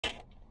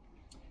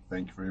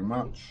Thank you very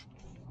much.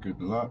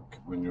 Good luck.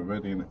 When you're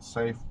ready and it's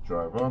safe,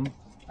 drive on.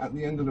 At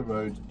the end of the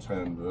road,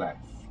 turn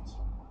left.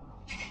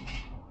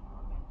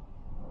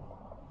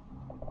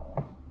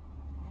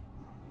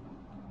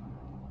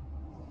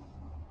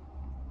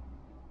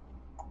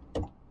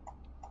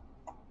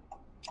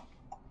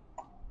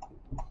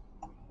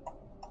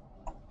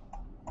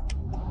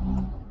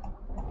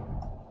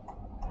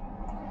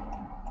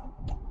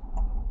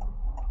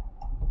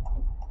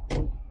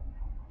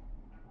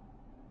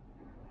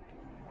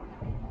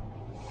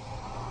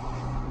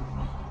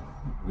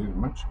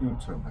 I'm actually going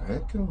to turn the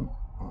aircon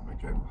on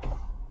again.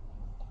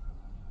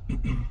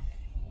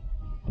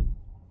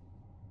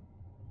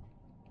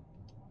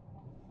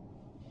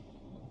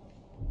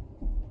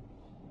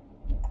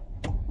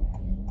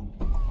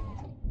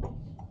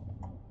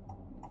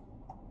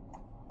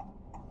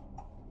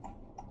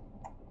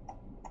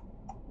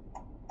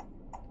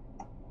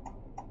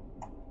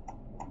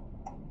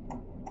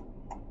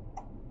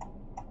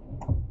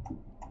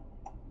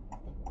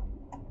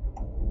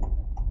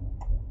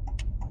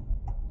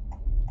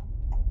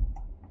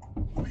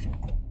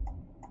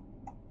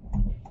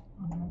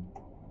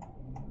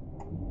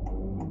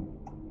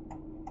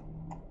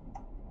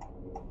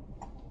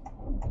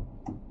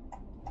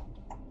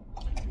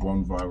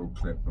 One viral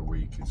clip a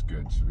week is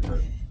good, so we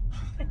don't.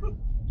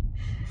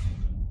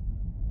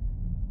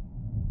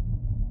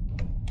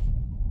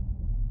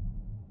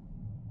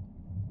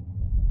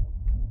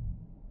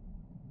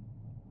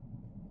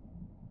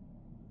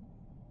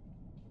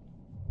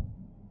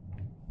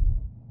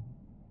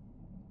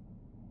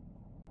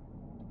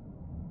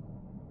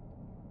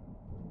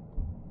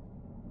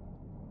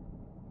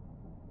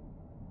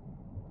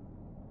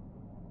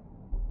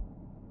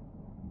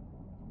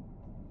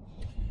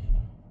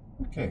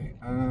 Okay,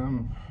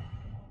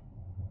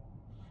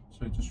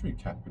 so just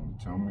recapping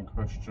the tell me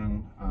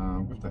question,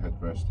 with the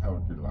headrest, how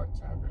would you like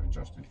to have it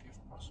adjusted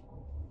if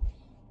possible?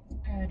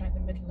 Like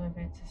the middle of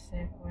it to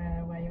sit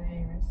where your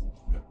ear is.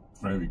 Yeah,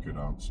 very good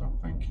answer,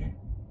 thank you.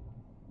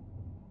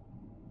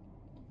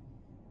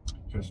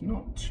 So it's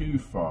not too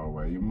far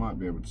away, you might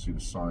be able to see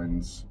the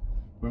signs.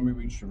 When we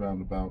reach the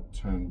roundabout,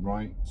 turn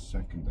right,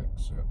 second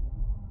exit.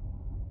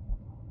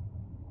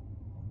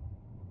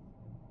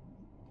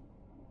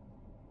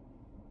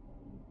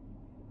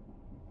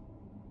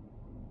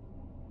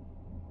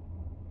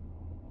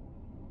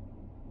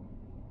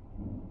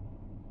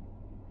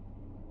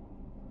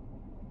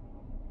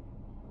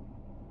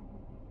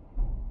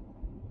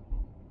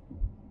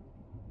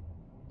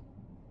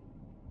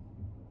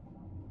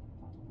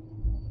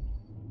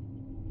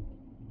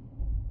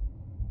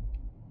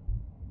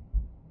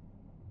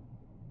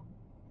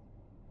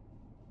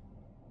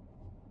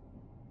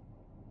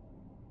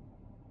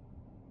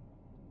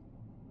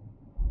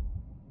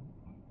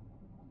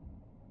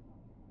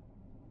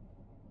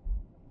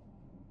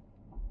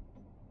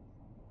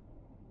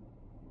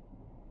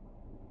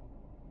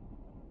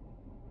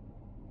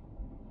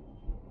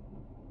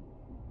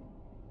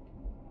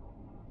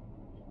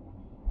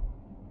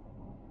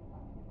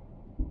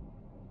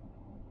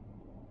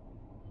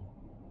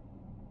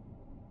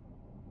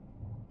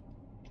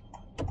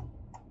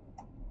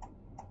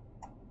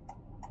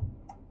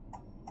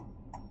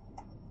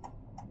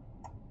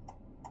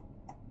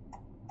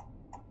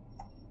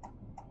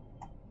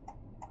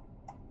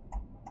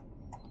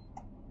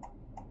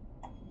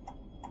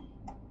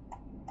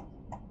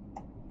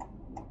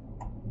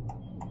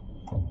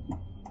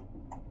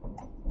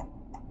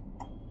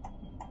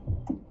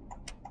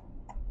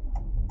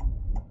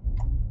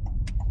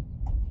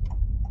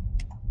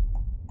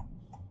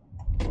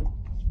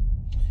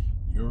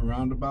 Your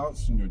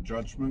roundabouts and your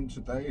judgment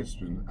today has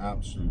been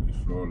absolutely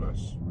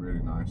flawless.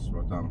 Really nice,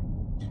 well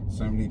done.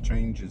 So many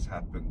changes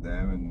happened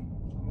there and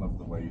I love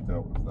the way you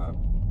dealt with that.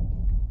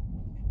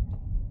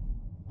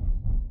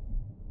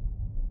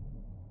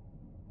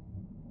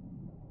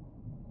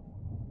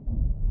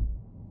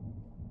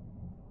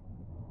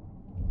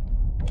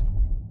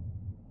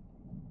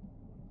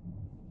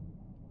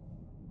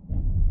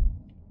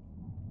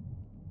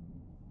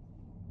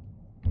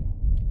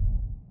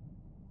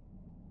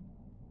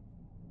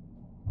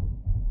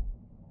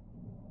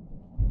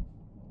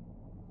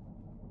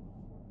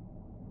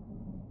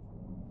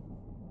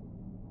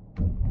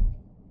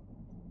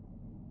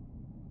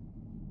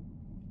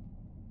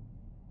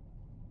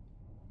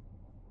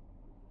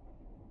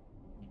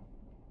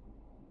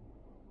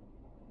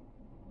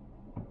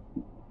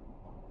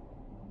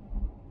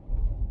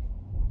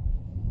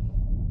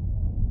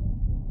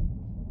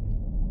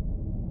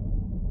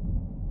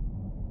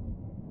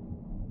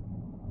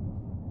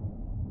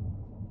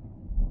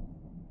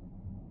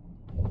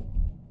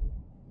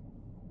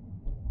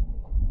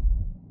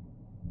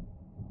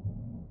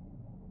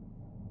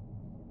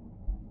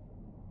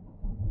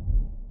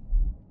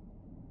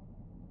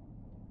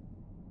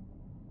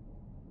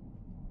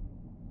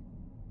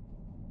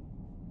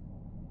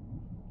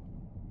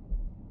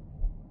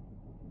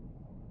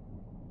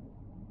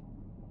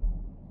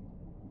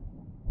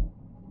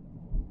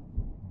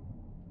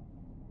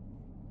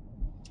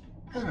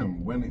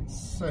 And when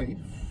it's safe,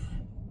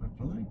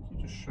 I'd like you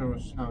just show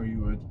us how you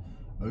would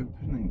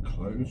open and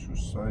close your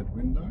side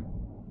window?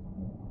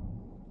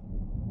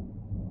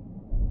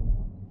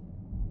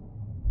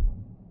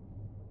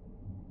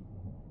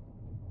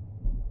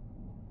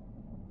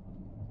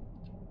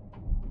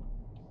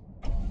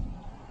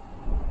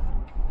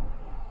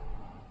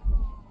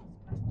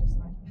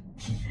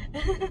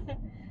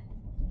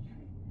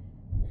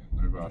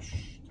 No rush,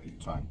 take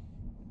your time.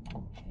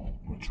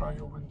 We'll try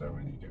your window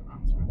when you get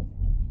round to it.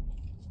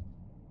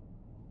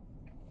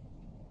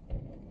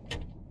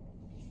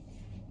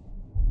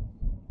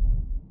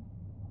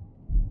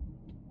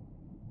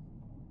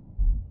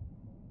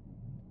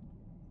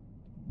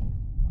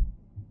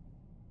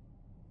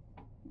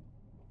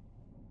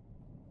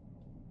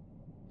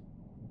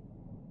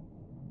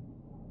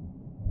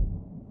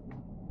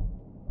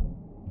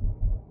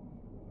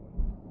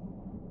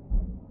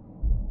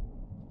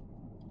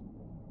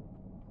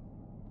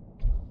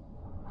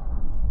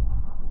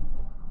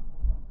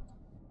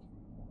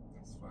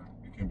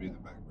 It can be the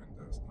back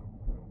windows now.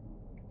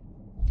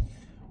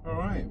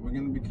 Alright, we're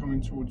going to be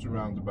coming towards a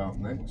roundabout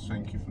next.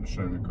 Thank you for the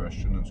show me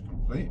question, that's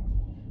complete.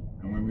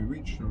 And when we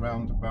reach the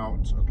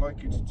roundabout, I'd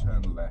like you to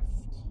turn left.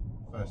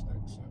 First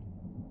exit.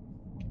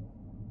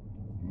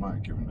 I might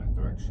have given that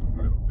direction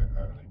a little bit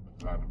early, but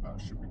the roundabout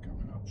should be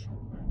coming up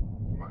shortly.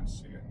 You might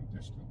see it in the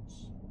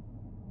distance.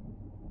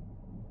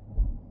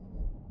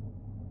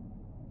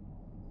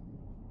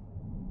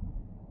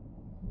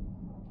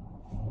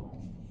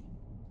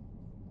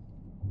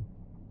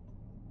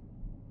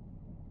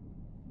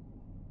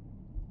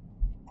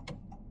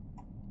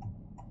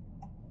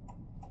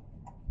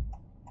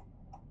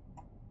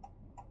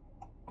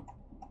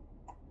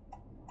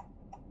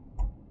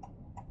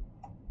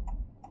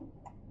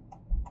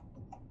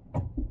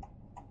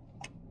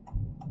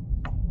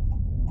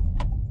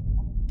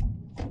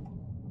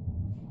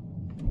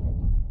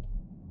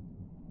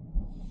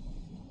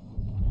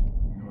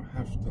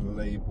 Have to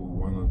label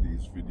one of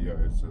these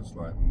videos as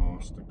like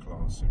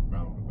masterclass in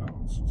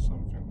roundabouts or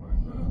something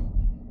like that.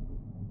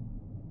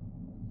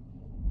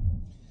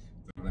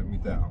 Don't let me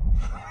down.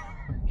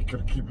 You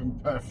gotta keep them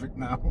perfect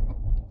now.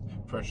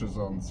 Pressure's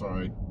on,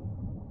 sorry.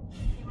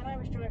 When I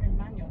was driving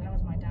manual, that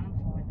was my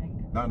downfall, I think.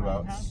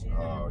 Roundabouts?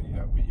 Oh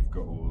yeah, but you've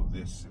got all of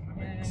this in the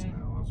mix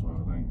now as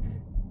well, don't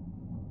you?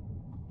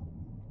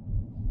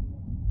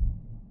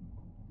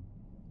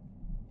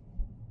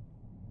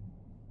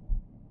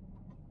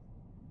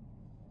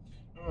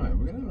 Alright,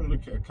 we're going to have a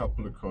look at a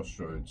couple of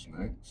crossroads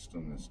next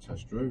on this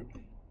test route.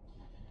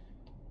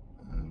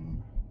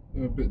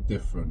 They're a bit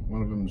different.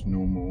 One of them is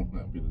normal,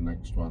 that'll be the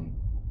next one.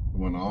 The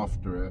one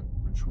after it,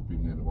 which will be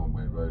near the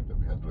one-way road that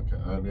we had a look at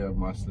earlier,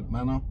 Iceland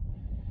Manor,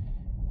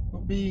 will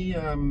be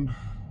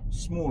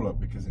smaller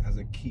because it has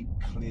a keep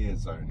clear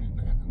zone in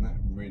it, and that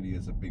really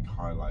is a big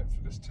highlight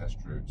for this test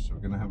route. So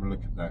we're going to have a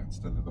look at that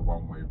instead of the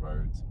one-way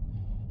road.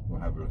 We'll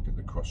have a look at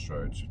the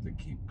crossroads with the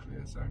keep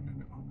clear zone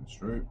in it on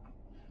this route.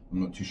 I'm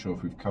not too sure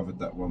if we've covered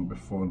that one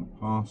before in the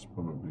past,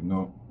 probably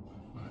not.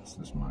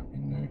 This might be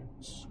new,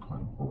 it's quite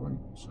important.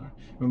 So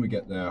when we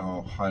get there,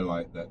 I'll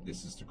highlight that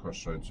this is the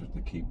crossroads with the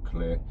keep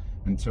clear.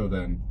 Until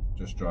then,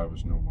 just drive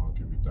as normal, I'll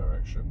give you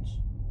directions.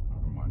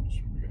 I'll remind us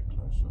when we get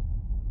closer.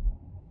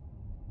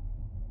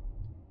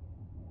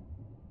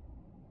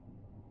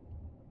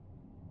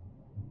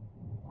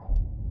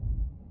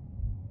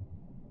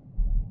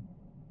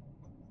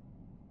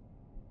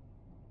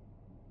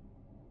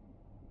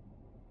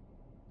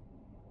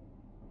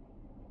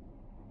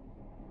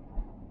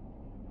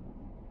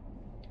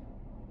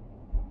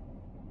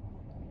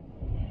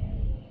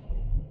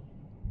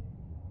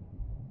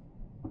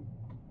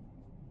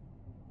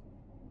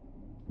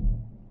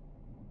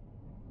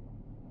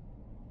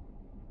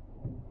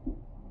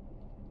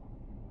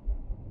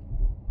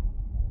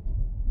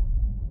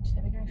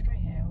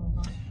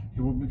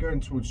 We'll be going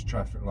towards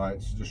traffic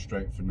lights, just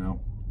straight for now.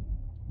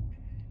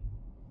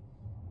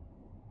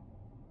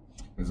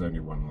 There's only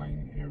one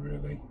lane here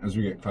really. As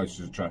we get closer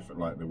to the traffic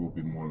light there will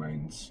be more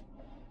lanes.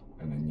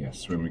 And then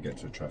yes, when we get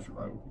to the traffic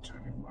light we'll be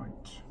turning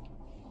right.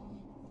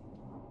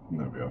 And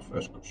there'll be our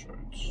first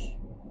crossroads.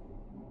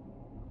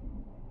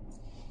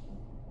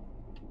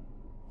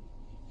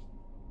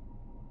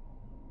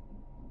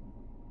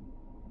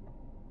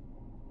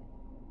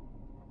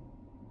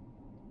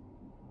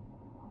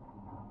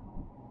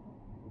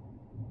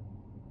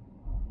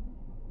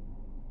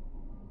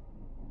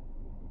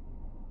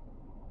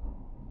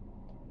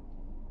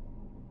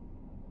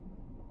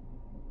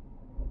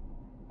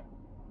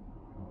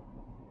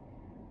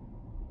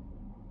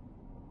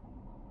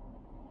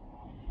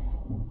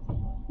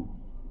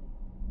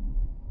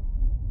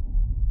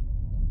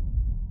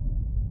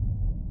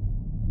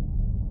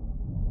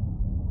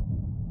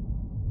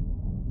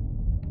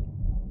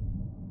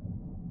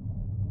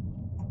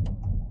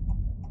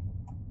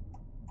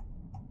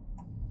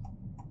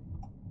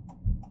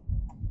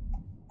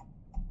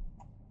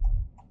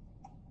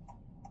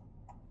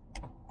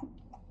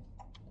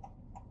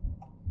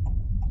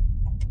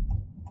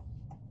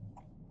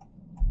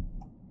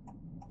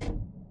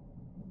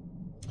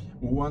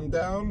 One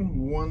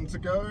down, one to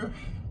go.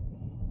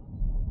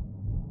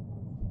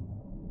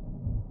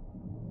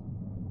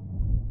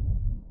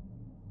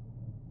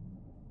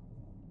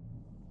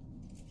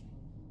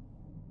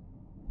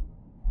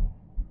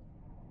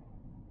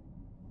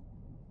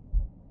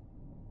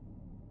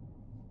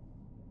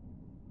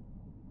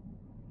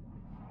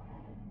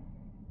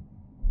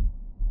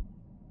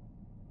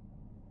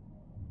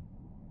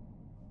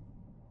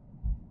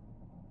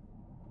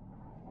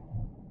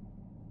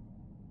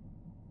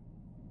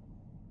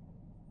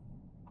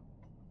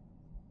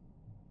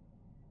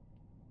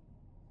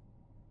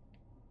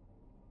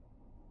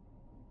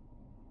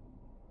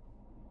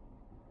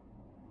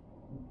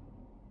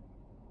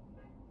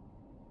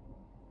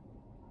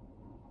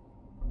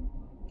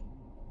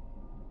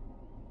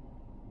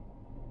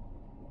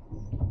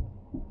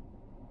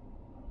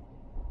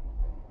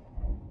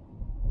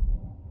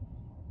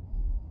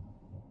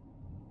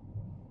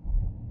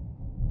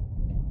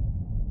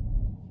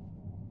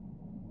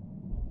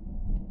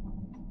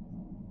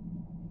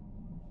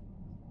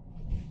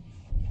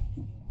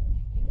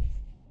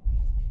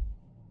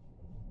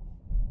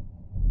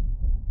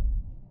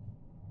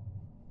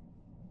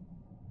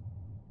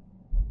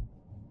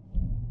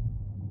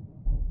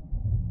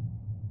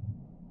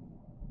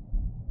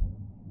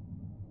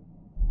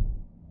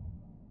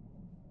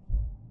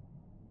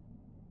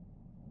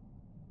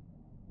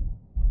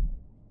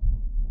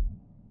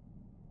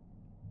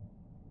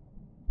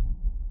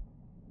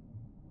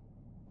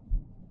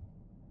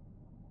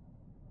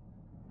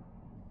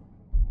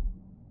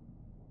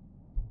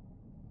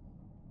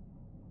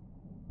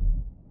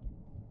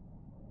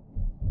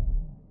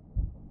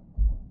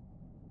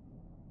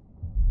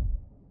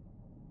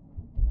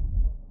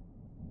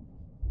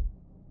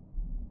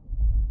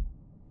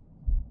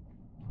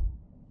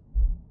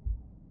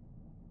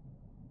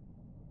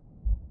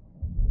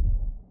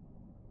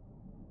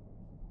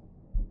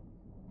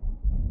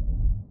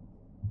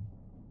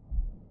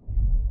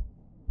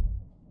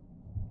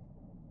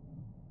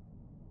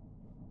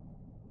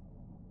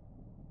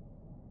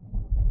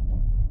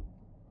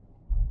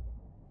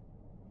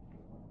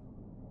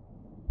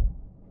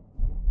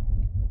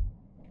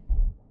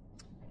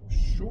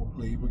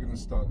 shortly we're going to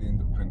start the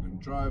independent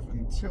drive.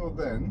 Until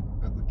then,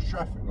 at the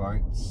traffic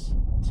lights,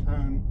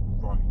 turn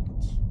right.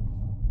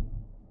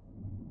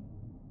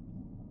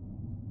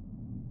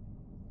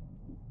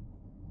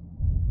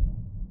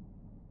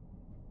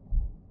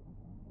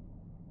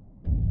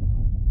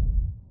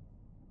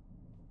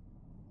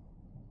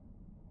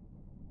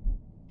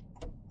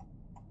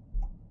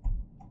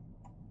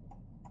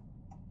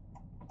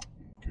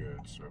 Good,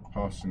 so we're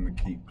passing the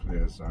keep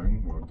clear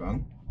zone, well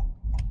done.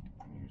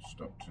 And you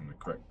stopped in the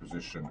correct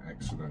position,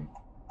 excellent.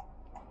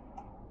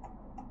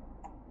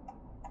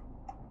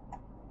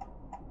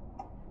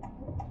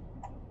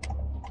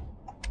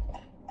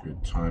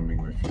 Good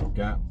timing with your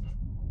gap,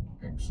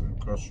 excellent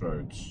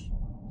crossroads.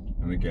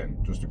 And again,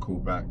 just a call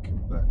back,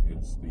 that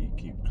is the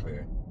keep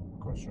clear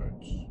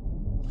crossroads.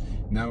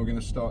 Now we're going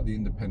to start the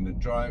independent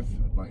drive.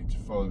 I'd like you to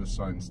follow the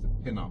signs to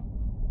pin up.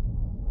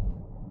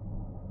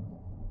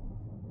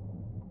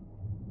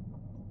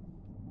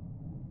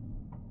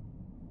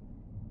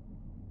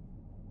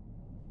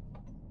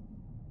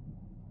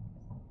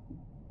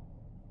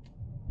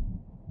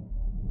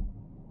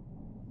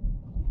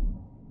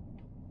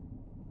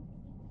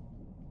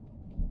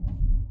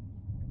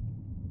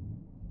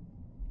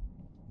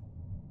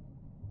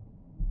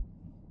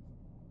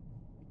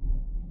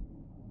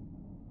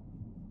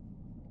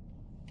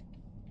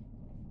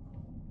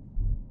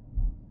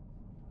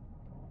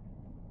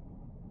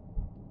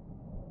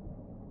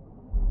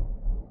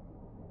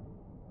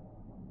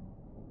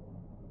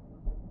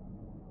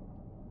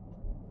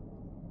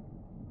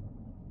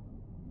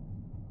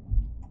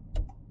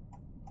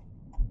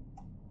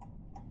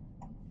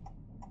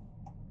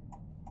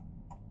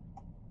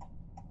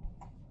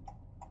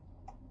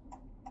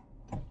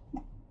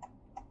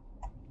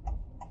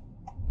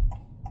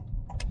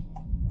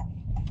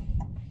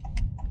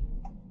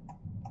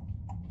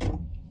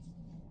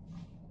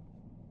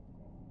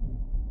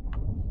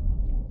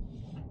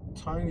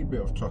 Tiny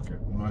bit of Tocket,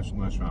 nice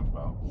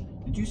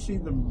roundabout. Did you see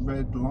the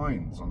red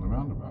lines on the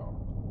roundabout?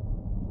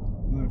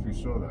 I don't know if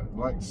you saw that.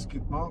 Like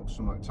skid marks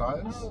on like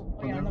tyres,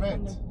 but they're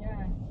red.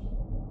 Yeah.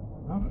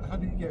 How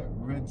do you get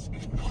red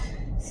skid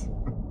marks?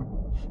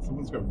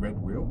 Someone's got red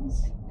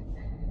wheels?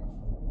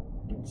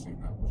 I didn't see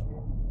that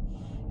before.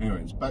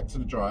 Anyways, back to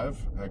the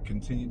drive.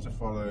 Continue to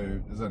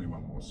follow. There's only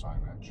one more sign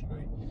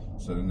actually.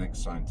 So the next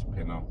sign to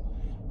pin up.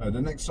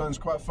 The next sign's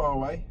quite far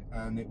away,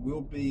 and it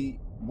will be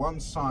one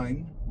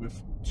sign with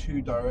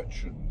two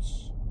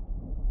directions.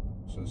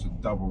 So it's a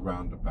double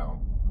roundabout.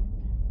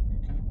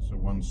 Okay, so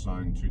one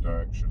sign, two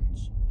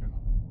directions.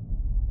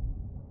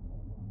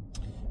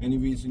 Any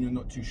reason you're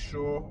not too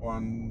sure or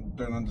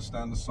don't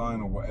understand the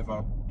sign or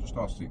whatever, just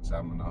ask the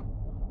examiner.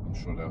 I'm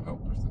sure they'll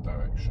help with the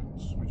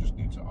directions. We just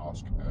need to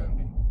ask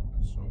early.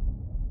 That's all.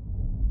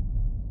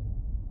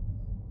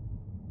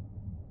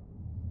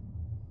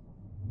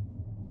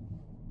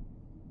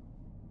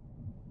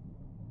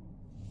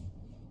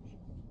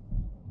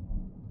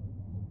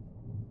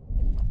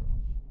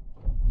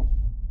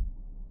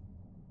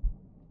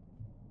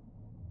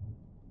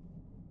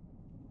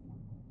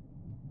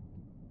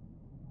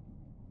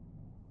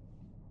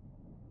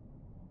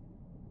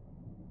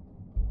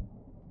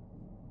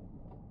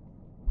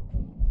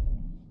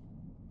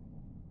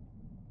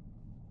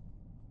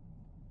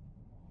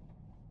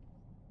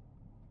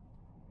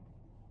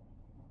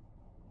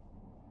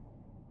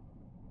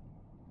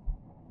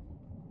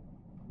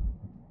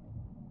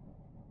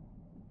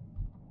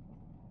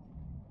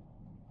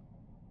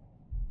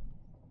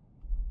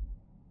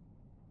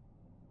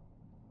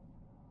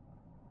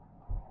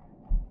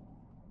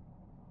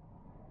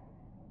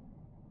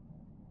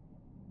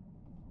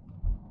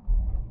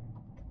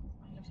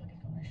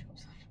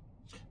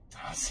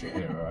 That's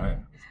it, right?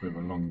 It's a bit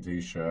of a long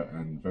t-shirt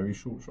and very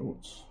short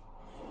shorts.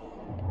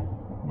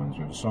 Reminds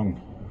me of a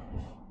song.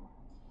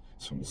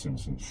 It's from The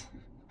Simpsons.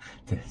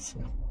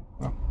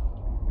 Well,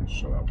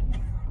 shut up.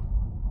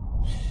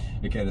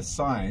 Okay, the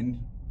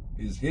sign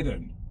is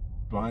hidden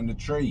behind a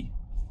tree.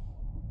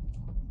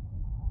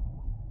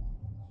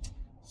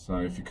 So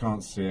if you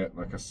can't see it,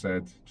 like I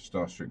said, just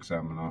ask your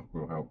examiner,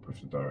 we'll help with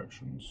the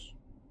directions.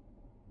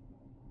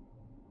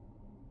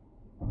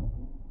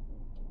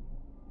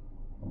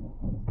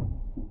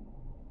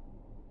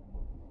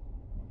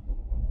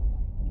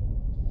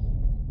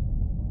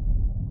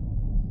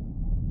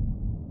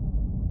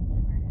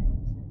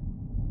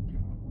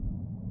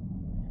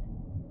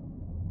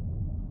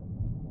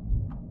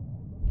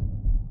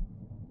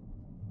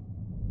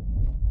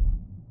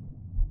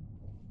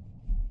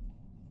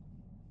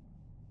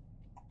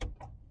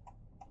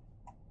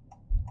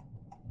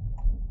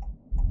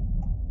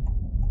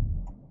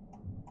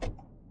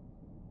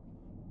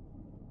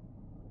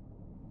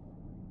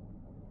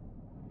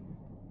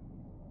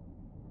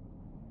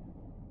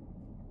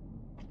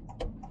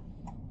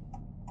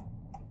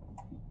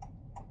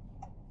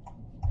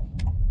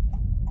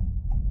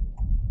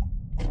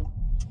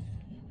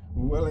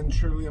 Well and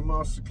truly a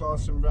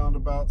masterclass in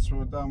roundabouts.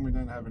 We're done. We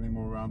don't have any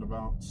more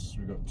roundabouts.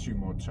 We've got 2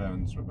 more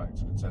turns. We're back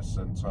to the test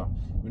centre.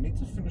 We need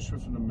to finish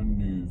with a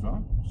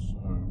manoeuvre, so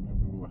maybe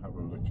we'll have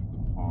a look at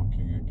the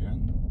parking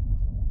again.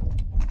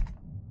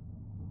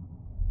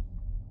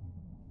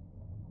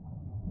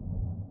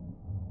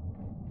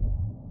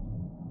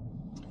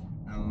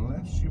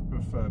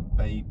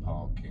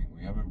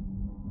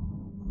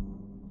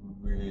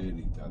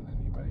 done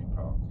any bay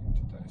parking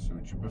today. So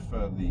would you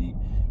prefer the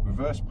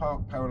reverse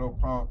park, parallel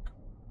park,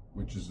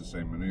 which is the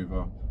same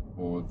manoeuvre,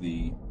 or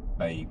the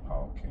bay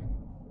parking?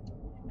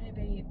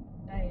 Maybe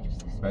bay, just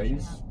to switch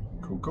Bays? it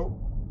up. Cool,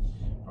 cool.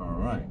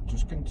 Alright,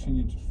 just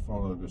continue to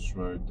follow this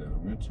road then.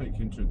 I'm going to take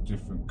you into a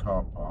different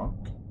car park.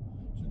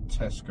 It's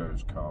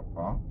Tesco's car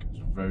park.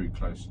 It's very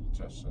close to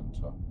the test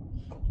centre.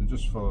 So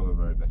just follow the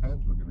road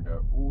ahead. We're going to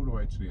go all the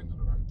way to the end of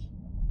the road.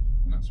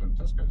 And that's where the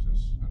Tesco's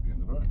is, at the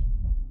end of the road.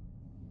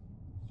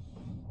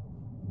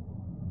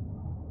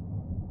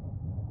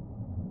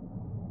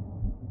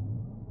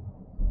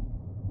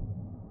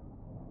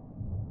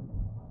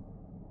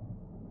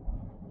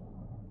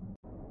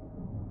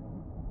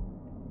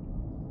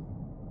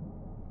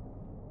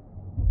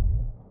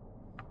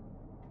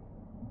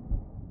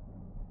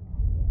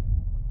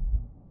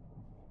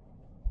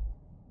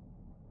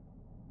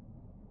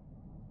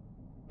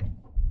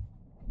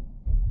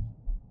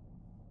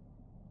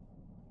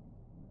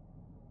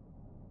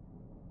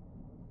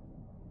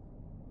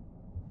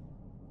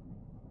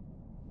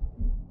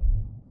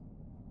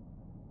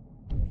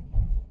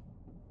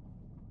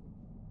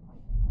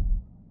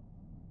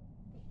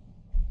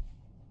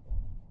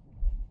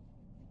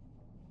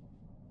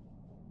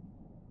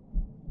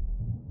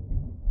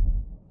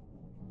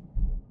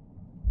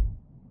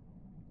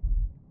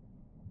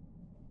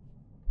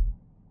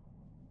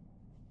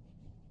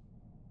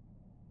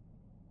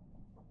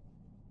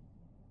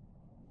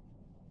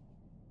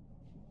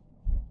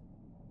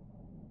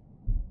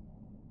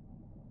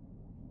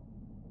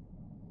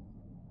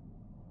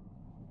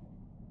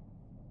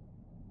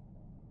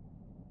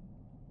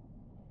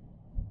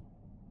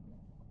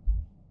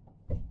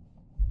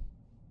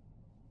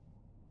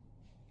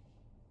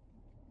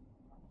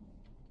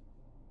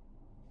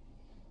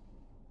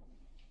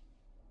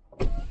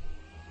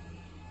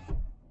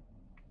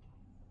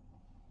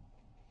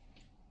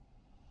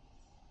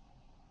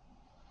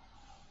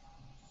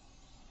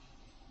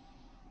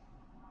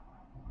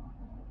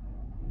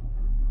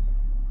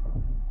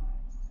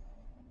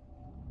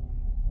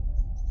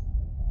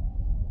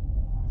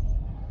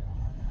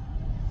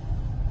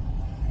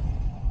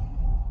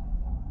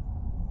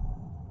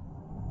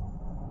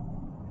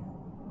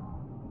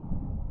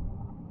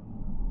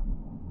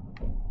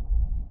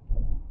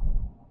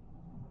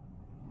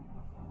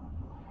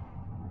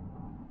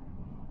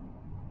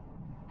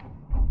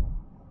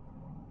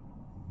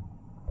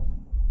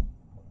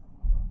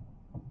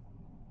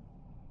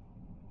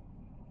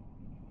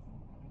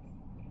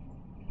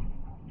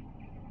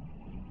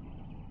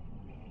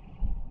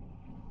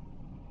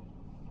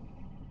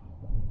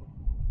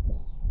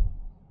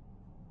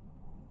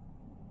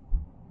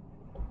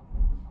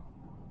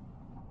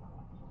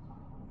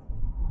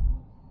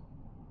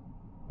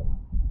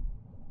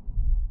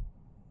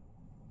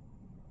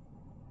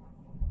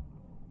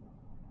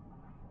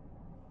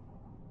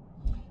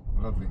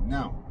 Lovely.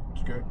 Now,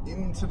 to go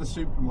into the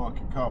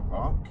supermarket car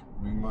park,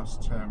 we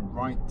must turn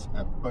right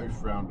at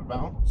both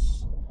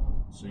roundabouts.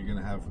 So you're going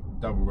to have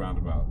double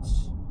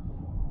roundabouts.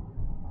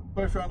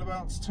 Both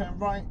roundabouts, turn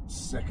right,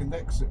 second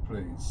exit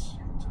please,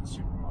 into the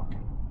supermarket.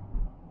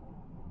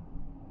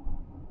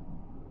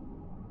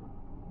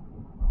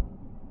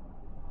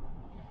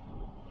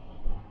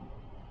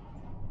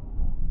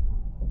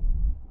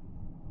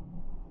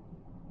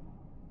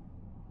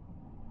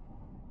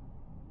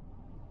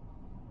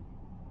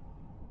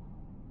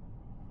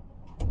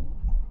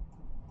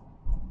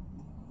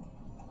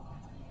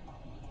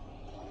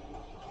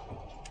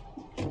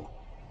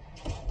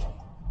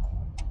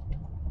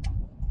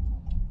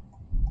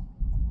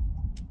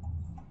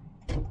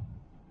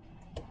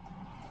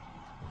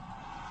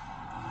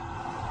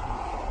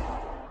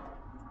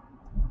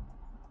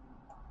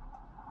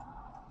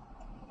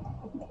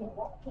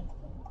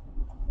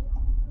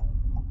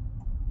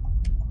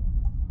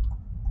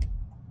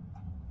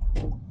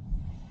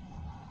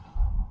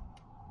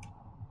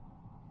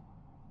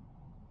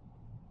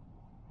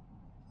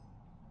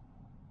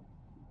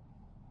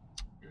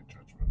 Good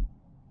judgment.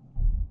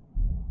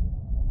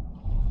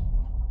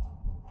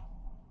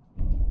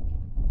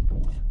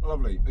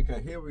 Lovely.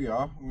 Okay, here we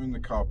are. We're in the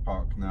car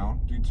park now.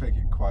 Do take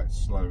it quite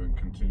slow and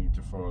continue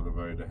to follow the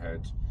road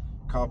ahead.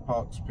 Car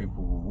parks,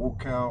 people will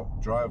walk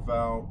out, drive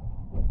out,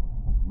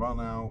 run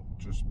out.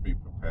 Just be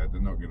prepared.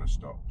 They're not going to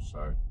stop.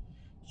 So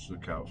just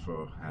look out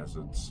for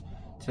hazards.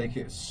 Take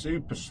it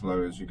super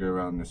slow as you go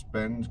around this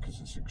bend because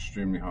it's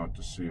extremely hard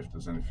to see if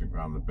there's anything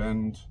around the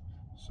bend.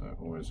 So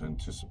always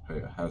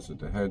anticipate a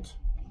hazard ahead.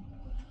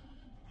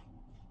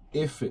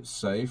 If it's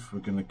safe, we're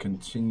going to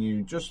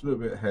continue just a little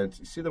bit ahead.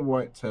 You see the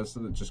white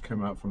Tesla that just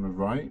came out from the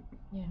right?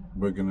 Yeah.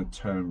 We're going to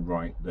turn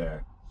right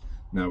there.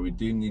 Now we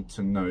do need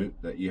to note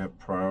that you have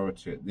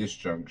priority at this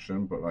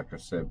junction, but like I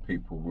said,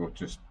 people will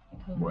just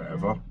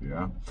whatever,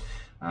 yeah.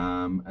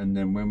 And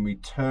then when we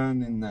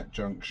turn in that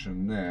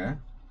junction there,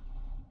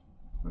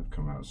 they've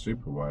come out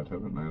super wide,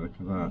 haven't they? Look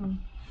at that.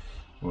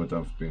 Well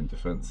done for being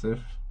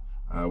defensive.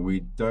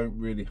 We don't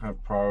really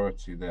have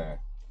priority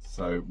there.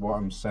 So what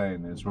I'm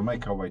saying is we'll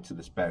make our way to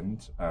this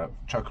bend,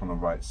 chuck on the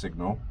right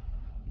signal.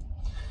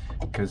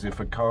 Because if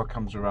a car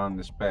comes around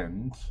this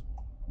bend,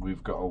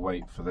 we've got to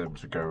wait for them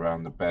to go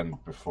around the bend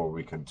before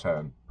we can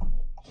turn.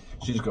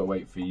 She's got to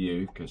wait for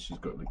you because she's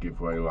got the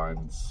giveaway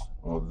lines,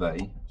 or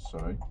they,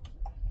 sorry.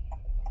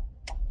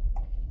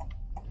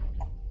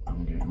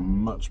 I'm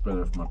getting much better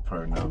with my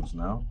pronouns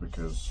now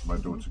because my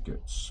daughter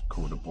gets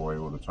called a boy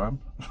all the time.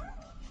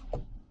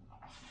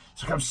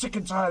 It's like, I'm sick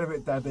and tired of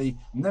it, Daddy.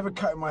 I'm never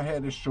cutting my hair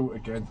this short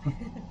again.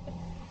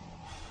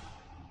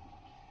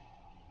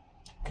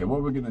 Okay,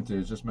 what we're going to do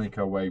is just make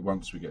our way,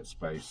 once we get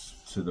space,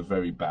 to the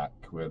very back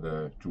where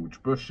the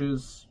George bush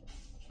is.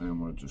 And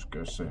we'll just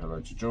go say hello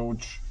to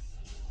George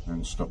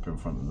and stop in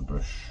front of the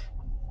bush.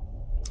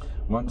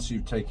 Once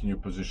you've taken your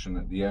position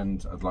at the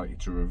end, I'd like you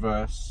to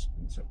reverse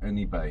into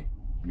any bay.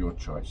 Your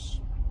choice.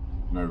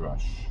 No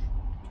rush.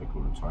 Take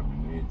all the time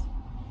you need.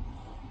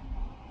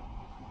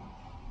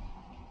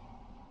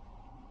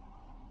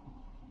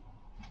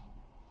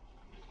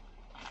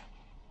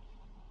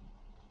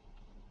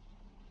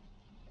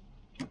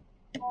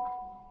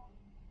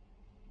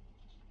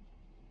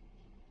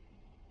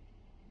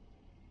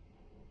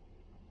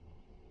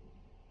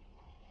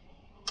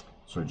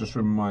 So just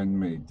remind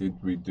me, did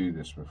we do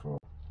this before?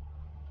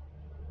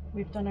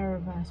 We've done a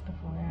reverse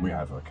before, yeah. We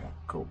have, okay,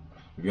 cool.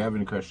 If you have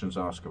any questions,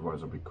 ask,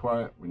 otherwise I'll be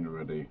quiet. When you're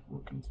ready,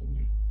 we'll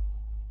continue.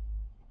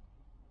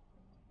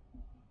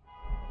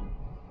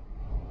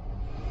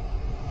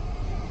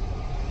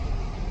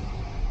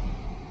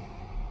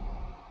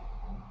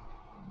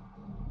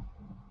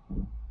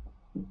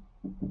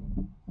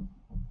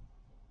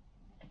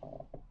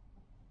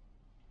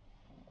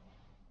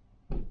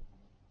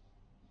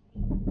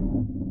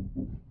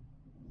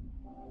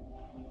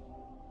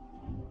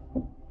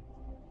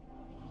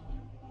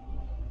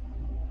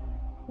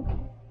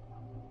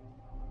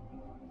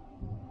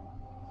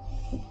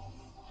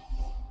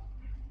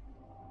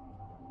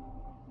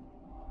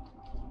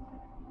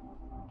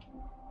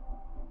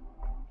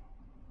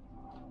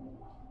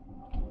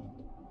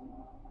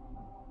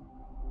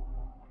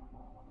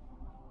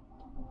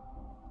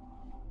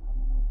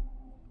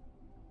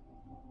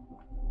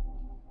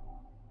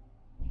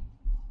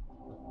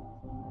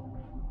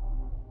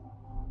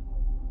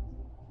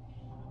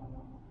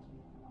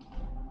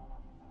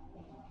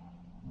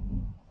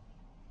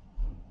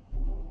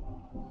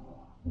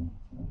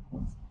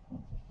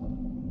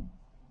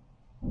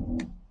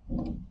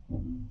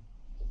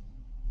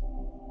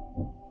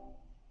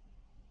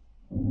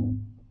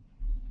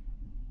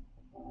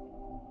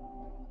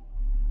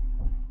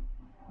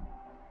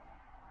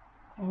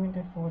 I'm going to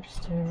go forward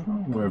just to...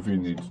 Whatever you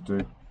need to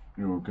do,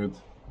 you're all good.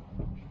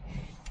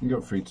 You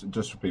got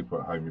just for people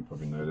at home, you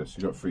probably know this,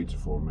 you got 3 to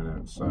 4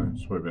 minutes, so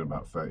it's probably been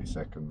about 30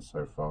 seconds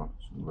so far,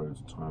 so loads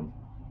of time.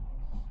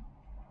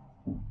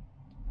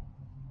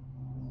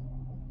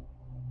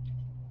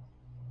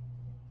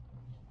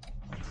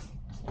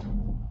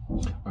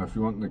 If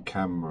you want the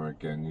camera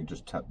again, you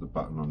just tap the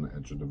button on the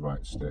edge of the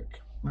right stick.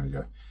 There you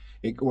go.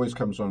 It always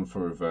comes on for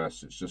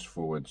reverse, it's just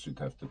forwards, you'd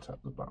have to tap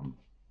the button.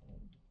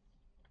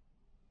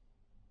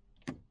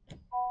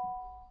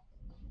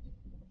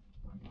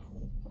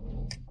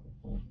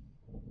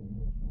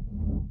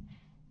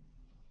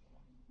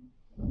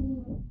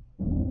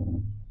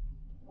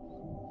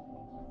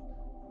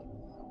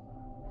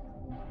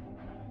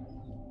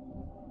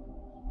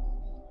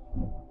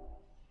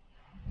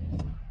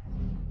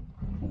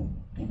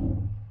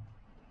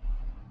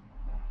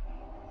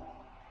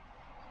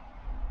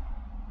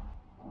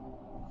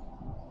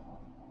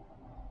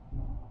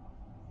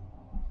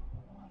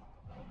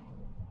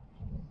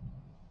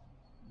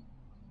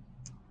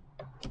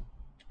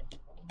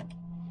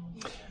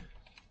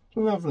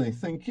 Lovely,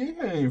 thank you.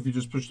 And if you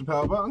just push the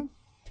power button,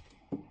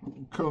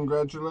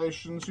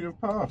 congratulations, you've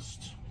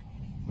passed.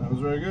 That was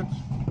very good.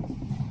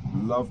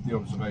 Loved the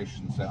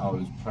observations that I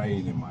was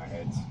praying in my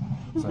head.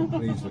 So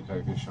please look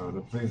over your shoulder,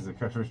 please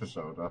look over your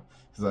shoulder,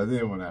 because I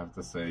didn't want to have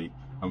to see.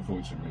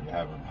 Unfortunately, we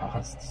haven't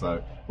passed.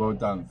 So well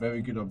done,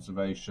 very good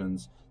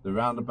observations. The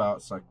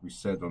roundabouts, like we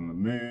said on the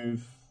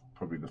move,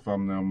 probably the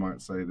thumbnail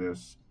might say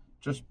this,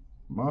 just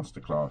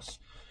masterclass.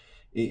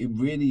 It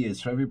really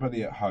is for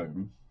everybody at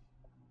home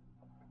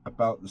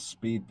about the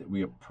speed that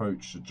we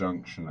approach the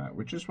junction at,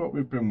 which is what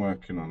we've been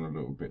working on a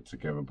little bit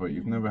together, but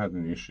you've never had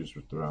any issues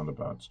with the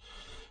roundabouts.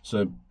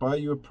 So by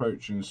you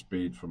approaching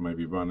speed from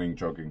maybe running,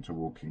 jogging to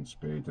walking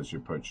speed, as you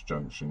approach the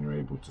junction, you're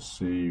able to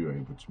see, you're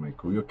able to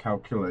make all your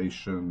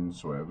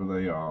calculations, wherever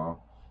they are,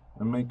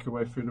 and make your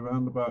way through the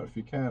roundabout if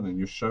you can, and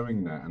you're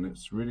showing that. And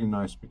it's really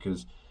nice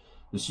because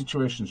the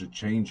situations are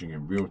changing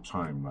in real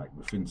time, like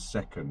within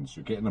seconds.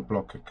 You're getting a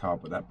blocker car,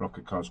 but that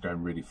blocker car's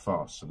going really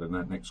fast, so then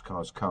that next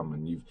car's come,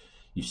 and you've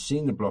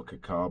seen the blocker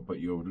car, but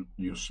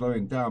you're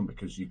slowing down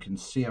because you can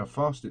see how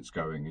fast it's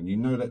going, and you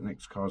know that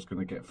next car's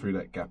going to get through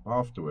that gap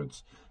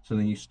afterwards. So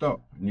then you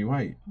stop and you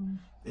wait.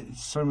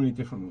 It's so many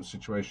different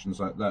situations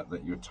like that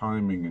that you're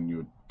timing and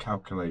you're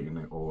calculating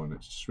it all, and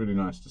it's just really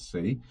nice to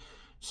see.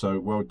 So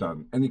well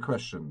done. Any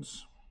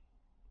questions?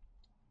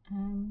 I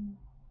don't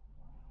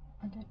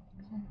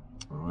think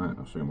so. Alright,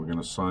 I think we're going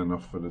to sign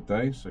off for the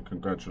day. So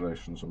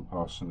congratulations on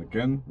passing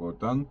again. Well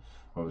done.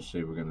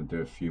 Obviously we're going to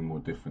do a few more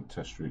different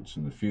test routes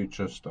in the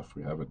future, stuff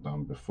we haven't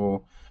done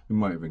before. We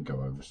might even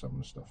go over some of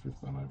the stuff we've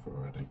done over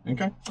already.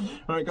 Okay.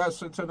 Alright guys,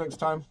 so until next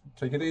time,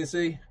 take it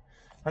easy.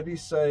 How do you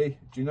say,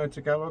 do you know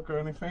Tagalog or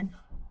anything?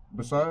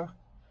 Basaya?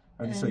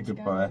 How do you say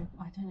goodbye?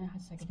 I don't know how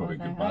to say It's goodbye.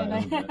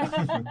 probably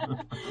goodbye, isn't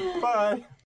it? Bye.